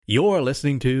You're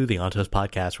listening to the Ontos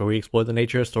Podcast, where we explore the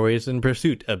nature of stories in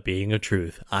pursuit of being a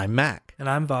truth. I'm Maq. And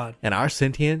I'm Vaud. And our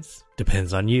sentience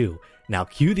depends on you. Now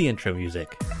cue the intro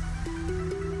music.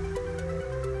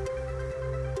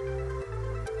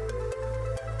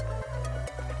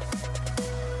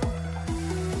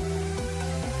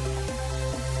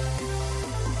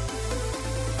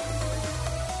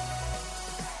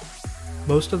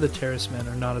 Most of the terrorist men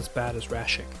are not as bad as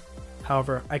Rashik.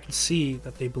 However, I can see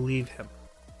that they believe him,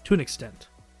 to an extent.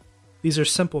 These are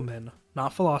simple men,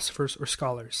 not philosophers or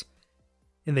scholars,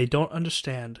 and they don't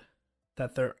understand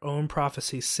that their own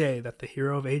prophecies say that the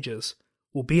hero of ages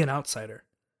will be an outsider.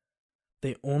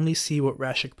 They only see what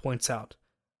Rashik points out,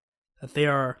 that they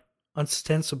are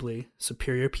ostensibly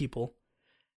superior people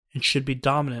and should be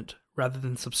dominant rather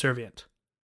than subservient.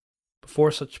 Before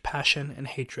such passion and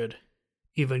hatred,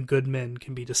 even good men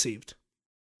can be deceived.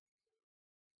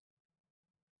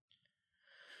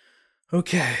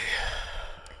 Okay.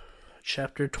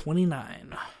 Chapter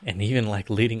 29. And even like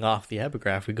leading off the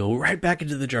epigraph, we go right back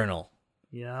into the journal.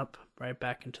 Yep, right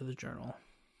back into the journal.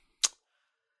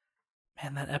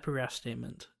 Man, that epigraph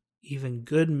statement. Even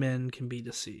good men can be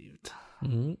deceived.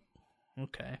 Mm-hmm.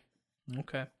 Okay.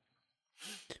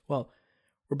 Well,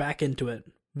 we're back into it.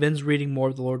 Vin's reading more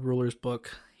of the Lord Ruler's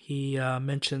book. He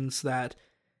mentions that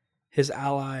his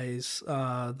allies,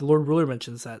 the Lord Ruler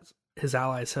mentions that his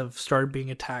allies have started being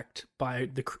attacked by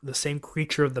the same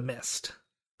creature of the mist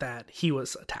that he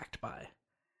was attacked by.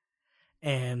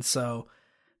 And so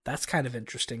that's kind of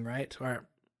interesting, right? Or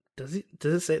does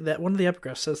it say that? One of the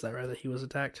epigraphs says that, right? That he was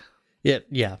attacked?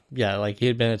 Yeah. Like he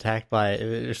had been attacked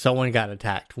by, someone got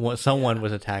attacked. Someone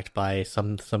was attacked by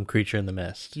some creature in the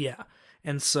mist. Yeah.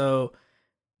 And so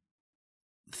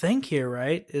the thing here,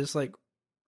 right, is like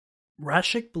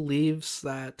Rashik believes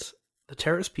that the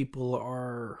terrorist people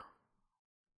are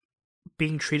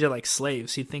being treated like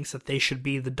slaves. He thinks that they should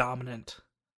be the dominant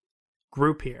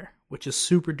group here, which is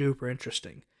super duper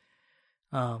interesting.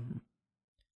 In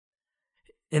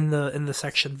the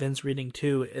section Vin's reading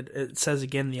too, it says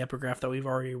again the epigraph that we've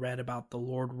already read about the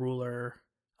Lord Ruler,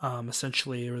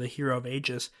 essentially, or the hero of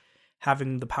ages,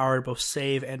 having the power to both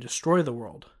save and destroy the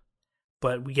world.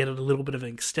 But we get a little bit of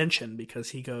an extension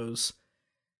because he goes,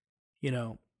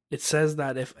 it says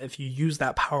that if you use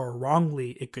that power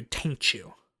wrongly, it could taint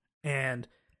you. And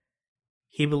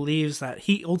he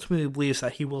ultimately believes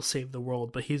that he will save the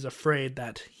world, but he's afraid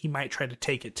that he might try to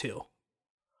take it too.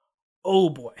 Oh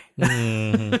boy.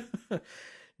 Mm-hmm.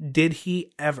 Did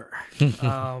he ever?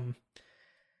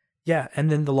 Yeah, and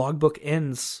then the logbook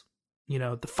ends,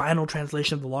 the final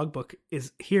translation of the logbook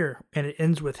is here, and it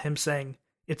ends with him saying,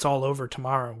 "It's all over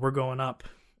tomorrow. We're going up."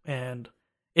 And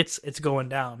it's going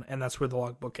down, and that's where the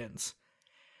logbook ends.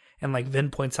 And like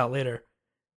Vin points out later,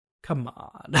 come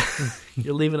on,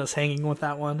 you're leaving us hanging with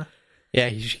that one. Yeah,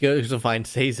 he goes to find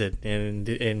Sazed, and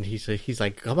he's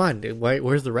like, come on,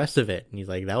 where's the rest of it? And he's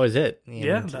like, that was it.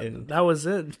 That was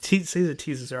it. Sazed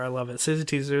teases her. I love it. Sazed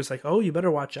teases her. It's like, oh, you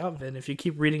better watch out, Vin. If you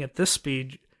keep reading at this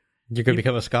speed, you're gonna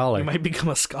become a scholar. You might become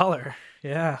a scholar.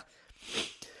 Yeah.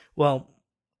 Well,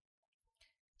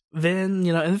 Vin,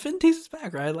 and Vin teases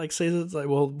back, right? Like, Sazed's like,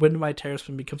 well, when did my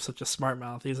terrorist become such a smart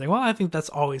mouth? He's like, well, I think that's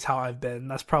always how I've been.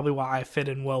 That's probably why I fit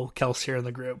in well with Kelsier in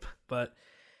the group. But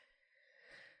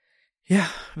yeah,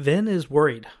 Vin is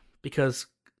worried because,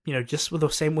 just with the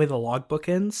same way the logbook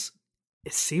ends,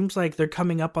 it seems like they're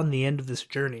coming up on the end of this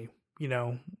journey.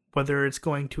 Whether it's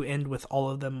going to end with all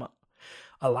of them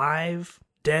alive,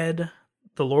 dead,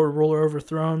 the Lord Ruler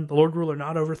overthrown, the Lord Ruler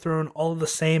not overthrown, all of the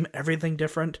same, everything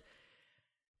different.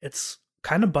 It's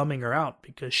kind of bumming her out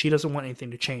because she doesn't want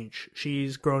anything to change.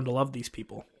 She's grown to love these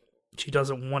people. She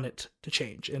doesn't want it to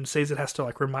change. And Sazed has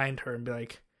to remind her and be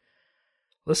like,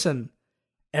 listen,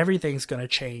 everything's going to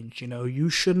change. You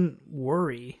shouldn't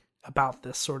worry about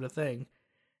this sort of thing.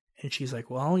 And she's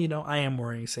like, well, I am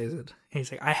worrying, Sazed. And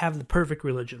he's like, I have the perfect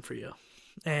religion for you.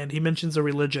 And he mentions a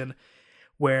religion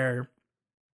where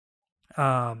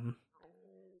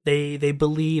they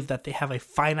believe that they have a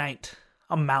finite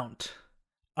amount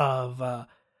of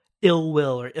ill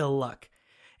will or ill luck.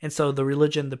 And so the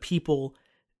religion, the people,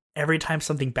 every time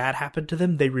something bad happened to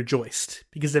them, they rejoiced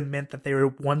because it meant that they were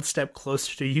one step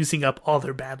closer to using up all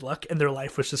their bad luck, and their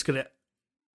life was just going to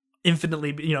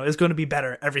infinitely, is going to be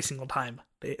better every single time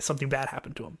something bad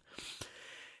happened to them.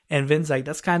 And Vin's like,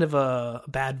 that's kind of a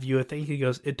bad view of things. He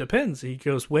goes, it depends. He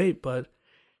goes, wait, but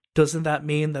doesn't that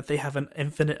mean that they have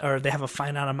they have a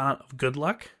finite amount of good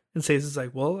luck? And Sazed's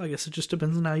like, well, I guess it just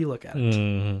depends on how you look at it.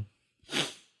 Mm-hmm.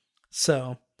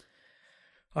 So,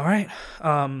 all right.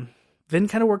 Vin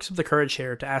kind of works up the courage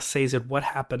here to ask Sazed what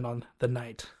happened on the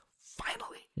night.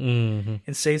 Finally. Mm-hmm.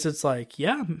 And Sazed's like,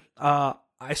 yeah,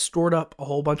 I stored up a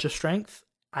whole bunch of strength.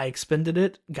 I expended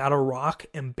it, got a rock,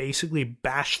 and basically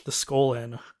bashed the skull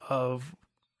in of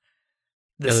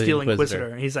the Steel Inquisitor.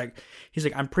 And he's like,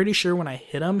 I'm pretty sure when I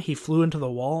hit him, he flew into the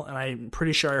wall, and I'm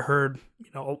pretty sure I heard,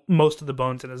 most of the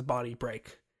bones in his body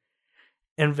break.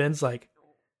 And Vin's like,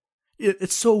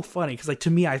 it's so funny because, like, to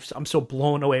me, I'm so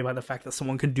blown away by the fact that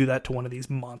someone could do that to one of these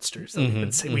monsters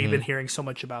that we've been hearing so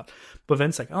much about. But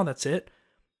Vin's like, oh, that's it.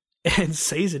 And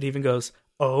Sazed even goes,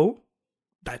 oh,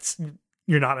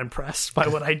 you're not impressed by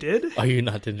what I did? Are you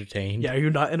not entertained? Yeah, are you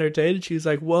not entertained? And she's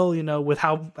like, well, with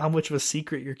how much of a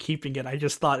secret you're keeping it, I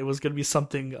just thought it was going to be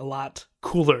something a lot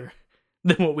cooler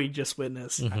than what we just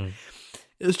witnessed. Mm-hmm.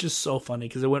 It was just so funny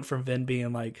because it went from Vin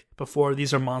being like, before,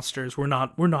 these are monsters, we're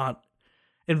not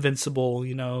invincible,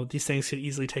 these things could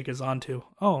easily take us on, to,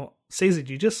 oh, Sazed,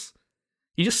 you just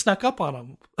snuck up on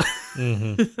them.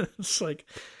 Mm-hmm. It's like,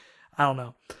 I don't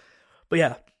know. But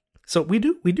yeah, so we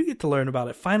do get to learn about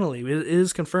it. Finally, it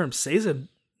is confirmed. Sazed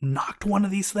knocked one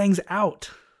of these things out.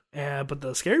 But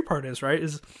the scary part is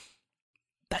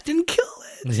that didn't kill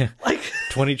it. Yeah. Like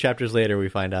 20 chapters later, we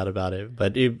find out about it.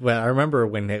 But I remember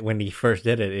when he first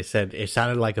did it, it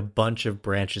sounded like a bunch of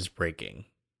branches breaking.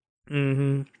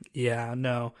 Mm-hmm. Yeah,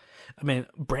 no. I mean,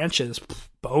 branches,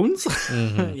 bones?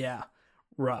 Mm-hmm. Yeah,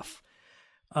 rough.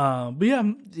 But yeah,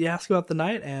 you ask about the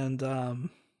knight, and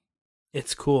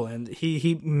it's cool. And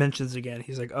he mentions again,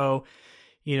 he's like, oh,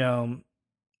 and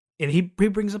he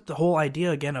brings up the whole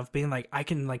idea again of being like,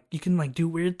 you can do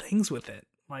weird things with it.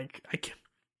 Like,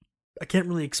 I can't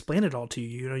really explain it all to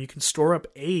you. You can store up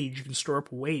age, you can store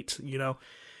up weight,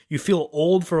 you feel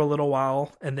old for a little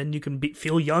while, and then you can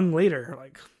feel young later.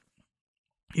 Like,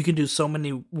 you can do so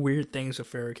many weird things with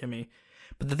Feruchemy.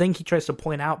 But the thing he tries to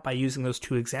point out by using those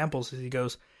two examples is he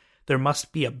goes, there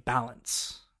must be a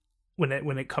balance when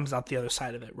it comes out the other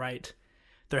side of it, right?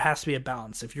 There has to be a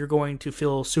balance. If you're going to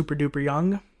feel super duper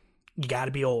young, you got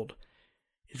to be old.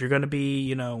 If you're going to be,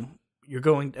 you're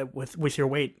going with your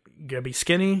weight, you're going to be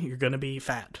skinny, you're going to be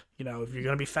fat. If you're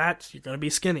going to be fat, you're going to be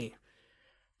skinny.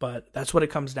 But that's what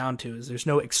it comes down to, is there's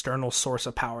no external source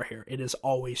of power here. It is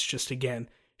always just, again,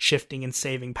 shifting and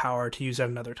saving power to use at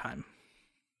another time.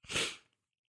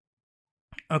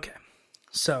 Okay,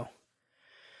 so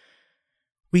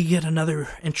we get another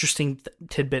interesting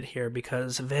tidbit here,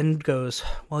 because Vin goes,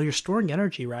 well, you're storing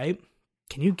energy, right?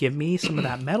 Can you give me some of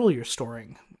that metal you're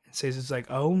storing? And says, it's like,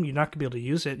 oh, you're not going to be able to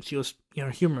use it. And she goes,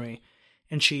 humor me.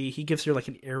 And he gives her like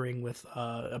an earring with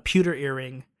a pewter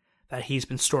earring that he's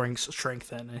been storing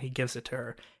strength in, and he gives it to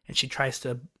her. And she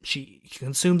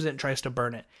consumes it and tries to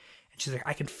burn it. And she's like,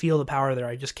 I can feel the power there,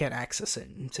 I just can't access it.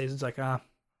 And says, it's like,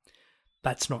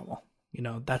 that's normal.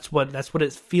 That's what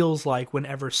it feels like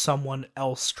whenever someone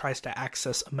else tries to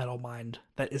access a metal mind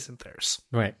that isn't theirs.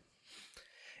 Right.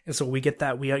 And so we get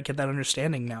that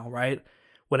understanding now, right?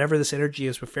 Whatever this energy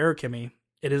is with Feruchemy,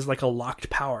 it is like a locked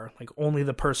power. Like, only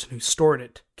the person who stored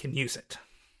it can use it.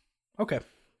 Okay.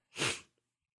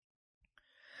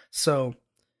 So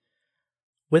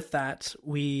with that,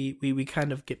 we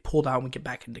kind of get pulled out and we get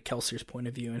back into Kelsier's point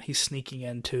of view, and he's sneaking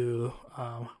into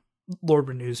Lord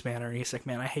Renew's manor, and he's like,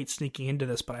 man, I hate sneaking into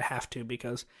this, but I have to,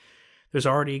 because there's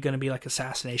already going to be like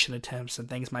assassination attempts and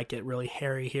things might get really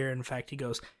hairy here. In fact,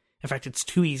 it's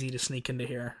too easy to sneak into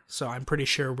here, so I'm pretty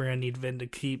sure we're going to need Vin to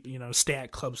keep, stay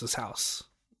at Clubs' house,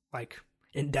 like,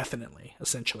 indefinitely,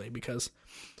 essentially, because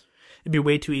it'd be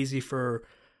way too easy for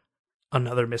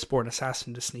another Mistborn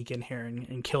assassin to sneak in here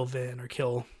and kill Vin or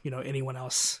kill, anyone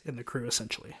else in the crew,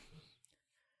 essentially.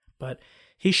 But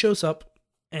he shows up,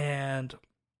 and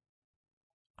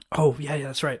oh, yeah,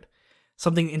 that's right.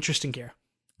 Something interesting here.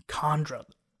 Kandra,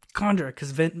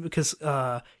 because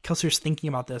Kelsier's thinking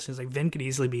about this. He's like, Vin could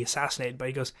easily be assassinated, but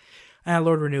he goes,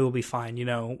 Lord Renew will be fine.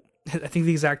 I think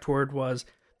the exact word was,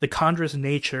 the Kandra's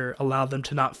nature allowed them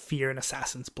to not fear an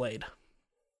assassin's blade.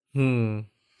 Okay.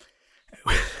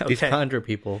 These Kandra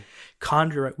people.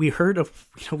 Kandra, we heard of,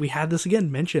 we had this again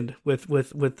mentioned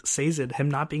with Sazed, him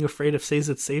not being afraid of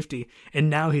Sazed's safety, and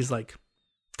now he's like,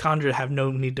 Kandra have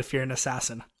no need to fear an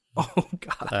assassin. Oh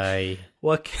God!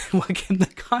 What can the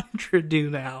Kandra do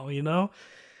now?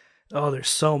 Oh, there's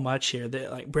so much here.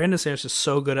 Brandon Sanderson is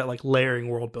so good at like layering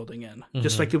world building in,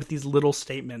 just like with these little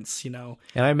statements, And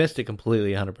I missed it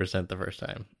completely, 100% the first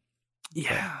time.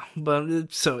 Yeah, but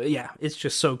it's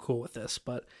just so cool with this.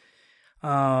 But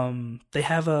they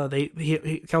have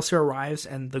Kelsier arrives,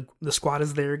 and the squad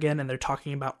is there again, and they're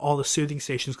talking about all the soothing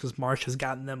stations, because Marsh has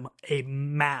gotten them a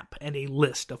map and a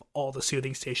list of all the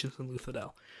soothing stations in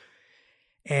Luthadel.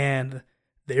 And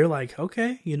they're like,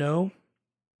 okay, we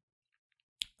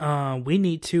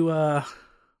need to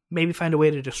maybe find a way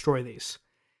to destroy these.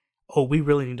 Oh, we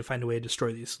really need to find a way to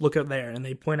destroy these. Look up there. And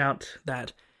they point out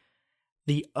that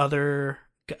the other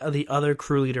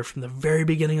crew leader from the very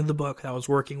beginning of the book that was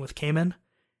working with Cayman,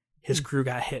 his crew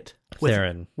got hit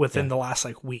within the last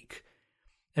week.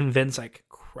 And Vin's like,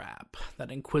 crap,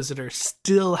 that Inquisitor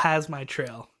still has my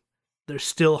trail. They're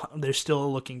still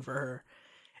looking for her,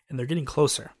 and they're getting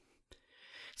closer.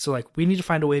 So we need to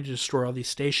find a way to destroy all these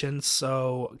stations.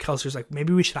 So Kelsier's like,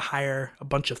 maybe we should hire a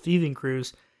bunch of thieving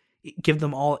crews, give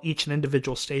them all each an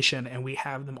individual station, and we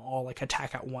have them all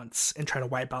attack at once and try to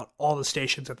wipe out all the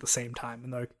stations at the same time.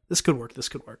 And they're like, this could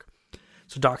work.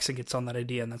 So Doxson gets on that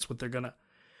idea, and that's what they're gonna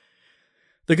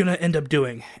end up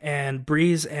doing. And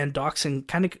Breeze and Doxson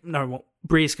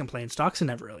Breeze complains. Doxson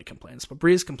never really complains, but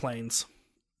Breeze complains.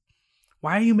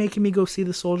 Why are you making me go see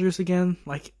the soldiers again?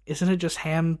 Isn't it just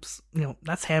Ham's,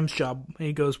 that's Ham's job. And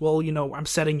he goes, well, I'm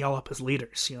setting y'all up as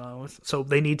leaders, so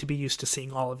they need to be used to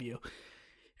seeing all of you.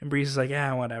 And Breeze is like,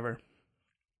 yeah, whatever.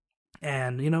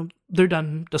 And, they're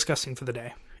done discussing for the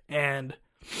day. And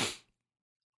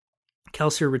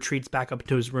Kelsier retreats back up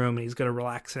into his room, and he's going to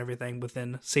relax and everything. But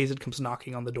then Sazed comes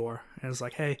knocking on the door, and is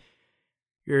like, hey,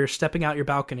 you're stepping out your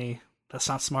balcony. That's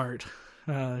not smart.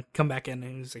 Come back in.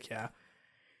 And he's like, yeah.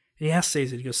 And he asks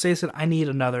Sazed, he goes, Sazed, I need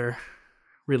another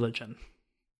religion.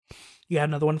 You got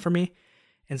another one for me?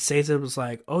 And Sazed was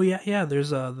like, oh, yeah,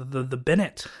 there's the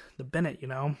Bennett. The Bennett,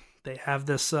 They have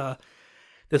this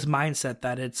this mindset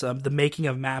that it's the making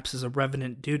of maps is a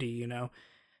revenant duty,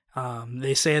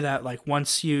 They say that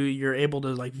once you're able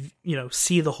to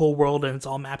see the whole world and it's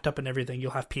all mapped up and everything,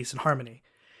 you'll have peace and harmony.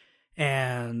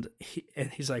 And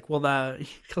he's like, well,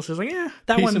 Kelsier's like, yeah,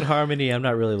 that peace one. and harmony I'm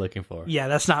not really looking for. Yeah,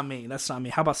 that's not me.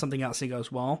 How about something else? And he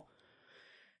goes, well,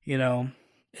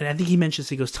 and I think he mentions,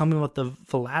 he goes, tell me about the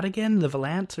Valat again, the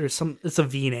Valant, or it's a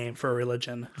V name for a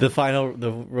religion.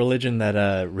 The religion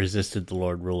that resisted the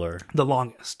Lord Ruler. The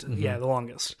longest. Mm-hmm. Yeah, the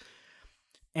longest.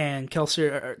 And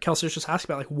Kelsier's just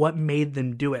asking about what made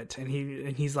them do it. And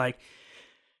he's like,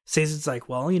 Sazed's like,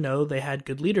 well, they had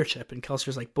good leadership. And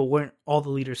Kelsier's like, but weren't all the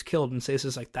leaders killed? And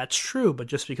Sazed's like, that's true, but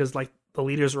just because the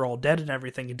leaders are all dead and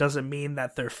everything, it doesn't mean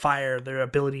that their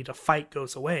ability to fight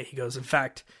goes away. He goes, in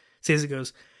fact, Sazed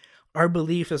goes, our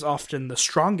belief is often the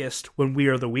strongest when we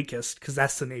are the weakest, because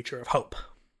that's the nature of hope.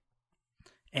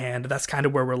 And that's kind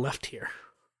of where we're left here.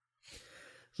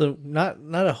 So not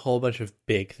a whole bunch of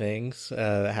big things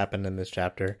that happened in this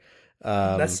chapter.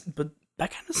 But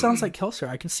that kind of sounds like Kelsier.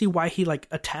 I can see why he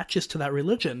attaches to that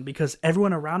religion, because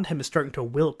everyone around him is starting to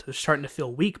wilt, is starting to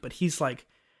feel weak. But he's at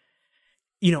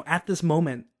this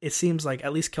moment, it seems like,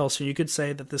 at least Kelsier, you could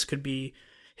say that this could be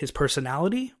his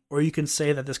personality, or you can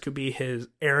say that this could be his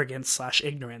arrogance /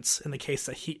 ignorance, in the case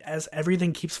that as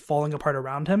everything keeps falling apart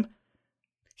around him,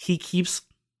 he keeps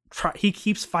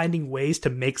finding ways to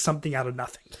make something out of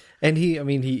nothing. And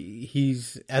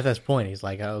he's at this point, he's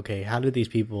like, okay, how did these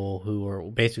people who are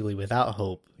basically without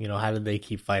hope, how did they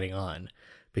keep fighting on?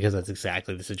 Because that's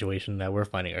exactly the situation that we're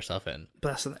finding ourselves in. But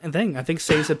that's the thing. I think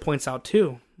Sazed points out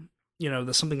too,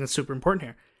 there's something that's super important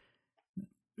here.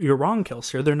 You're wrong,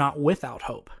 Kelsier. They're not without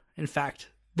hope. In fact,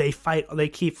 they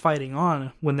keep fighting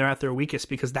on when they're at their weakest,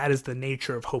 because that is the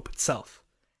nature of hope itself.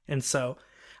 And so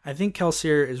I think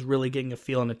Kelsier is really getting a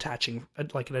feel and attaching, an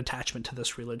attachment to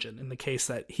this religion, in the case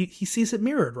that he sees it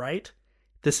mirrored, right?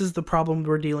 This is the problem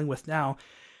we're dealing with now.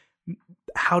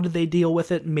 How did they deal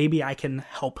with it? Maybe I can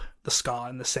help the Ska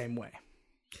in the same way.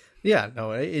 Yeah,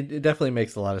 no, it definitely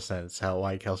makes a lot of sense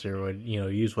why Kelsier would,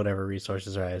 use whatever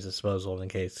resources are at his disposal, in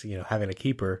case, having a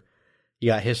keeper,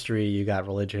 you got history, you got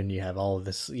religion, you have all of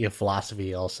this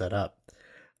philosophy all set up.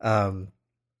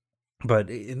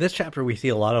 But in this chapter, we see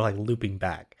a lot of looping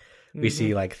back. We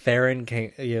see Theron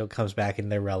comes back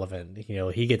and they're relevant.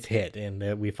 He gets hit,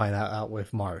 and we find out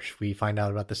with Marsh. We find out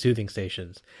about the soothing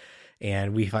stations.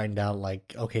 And we find out,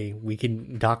 okay,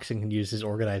 Doxson can use his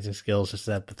organizing skills to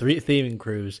set up the 3 thieving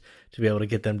crews to be able to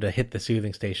get them to hit the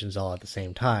soothing stations all at the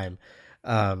same time.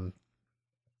 And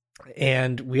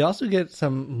we also get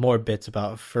some more bits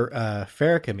about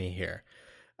Farrakami here.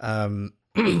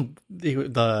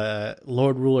 The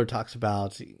Lord Ruler talks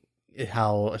about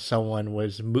how someone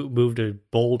was moved to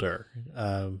Boulder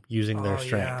using their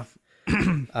strength.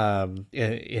 Yeah.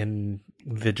 In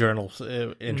the journal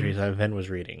entries that Ven was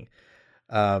reading.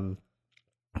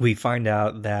 We find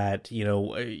out that,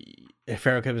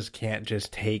 Farrakami can't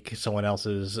just take someone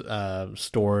else's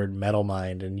stored metal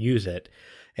mine and use it.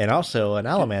 And also, an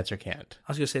Allomancer can't.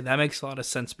 I was going to say, that makes a lot of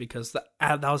sense, because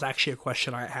that was actually a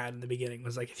question I had in the beginning.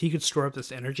 Was if he could store up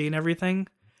this energy and everything,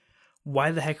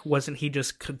 why the heck wasn't he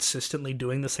just consistently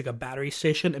doing this like a battery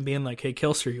station and being like, hey,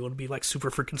 Kelsier, you want to be super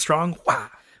freaking strong? Wow.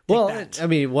 Well, that. I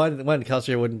mean, one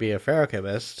Kelsier wouldn't be a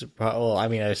ferrochemist. Well, I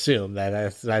mean, I assume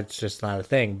that's just not a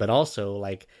thing. But also,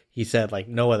 like he said, like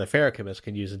no other ferrochemist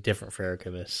can use a different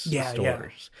ferrochemist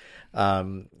stores.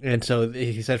 And so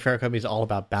he said ferrochemistry is all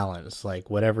about balance. Like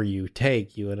whatever you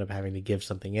take, you end up having to give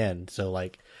something in. So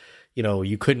like, you know,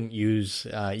 you couldn't use,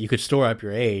 you could store up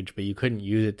your age, but you couldn't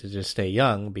use it to just stay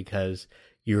young because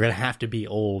you're going to have to be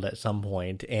old at some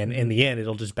point. And in the end,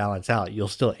 it'll just balance out. You'll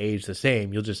still age the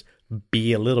same. You'll just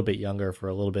be a little bit younger for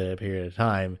a little bit of a period of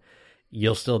time.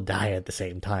 You'll still die at the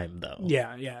same time though.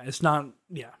 Yeah. It's not,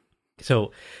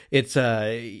 So it's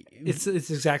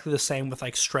exactly the same with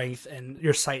like strength and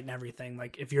your sight and everything.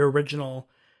 Like if your original,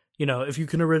 you know, if you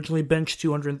can originally bench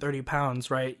 230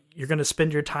 pounds, right, you're going to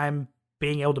spend your time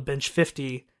being able to bench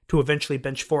 50 to eventually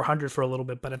bench 400 for a little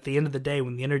bit. But at the end of the day,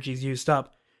 when the energy is used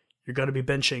up, you're going to be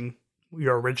benching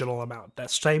your original amount. That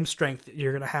same strength that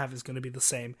you're going to have is going to be the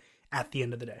same at the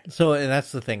end of the day. So, and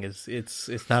that's the thing is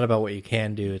it's not about what you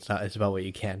can do. It's about what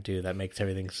you can't do. That makes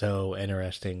everything so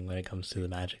interesting when it comes to the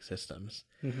magic systems.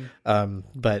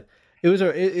 But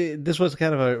this was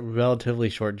kind of a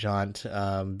relatively short jaunt,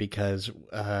 because,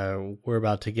 we're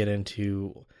about to get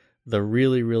into the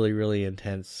really, really, really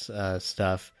intense,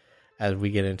 stuff as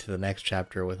we get into the next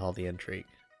chapter with all the intrigue.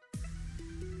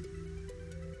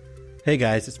 Hey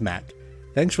guys, it's Matt.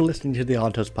 Thanks for listening to the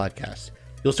Altos podcast.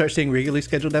 You'll start seeing regularly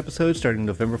scheduled episodes starting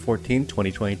November 14,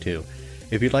 2022.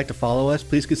 If you'd like to follow us,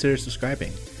 please consider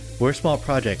subscribing. We're a small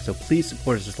project, so please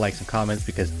support us with likes and comments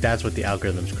because that's what the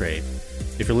algorithms crave.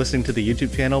 If you're listening to the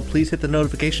YouTube channel, please hit the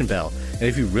notification bell. And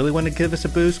if you really want to give us a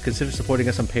boost, consider supporting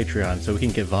us on Patreon so we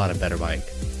can give Vaud a better mic.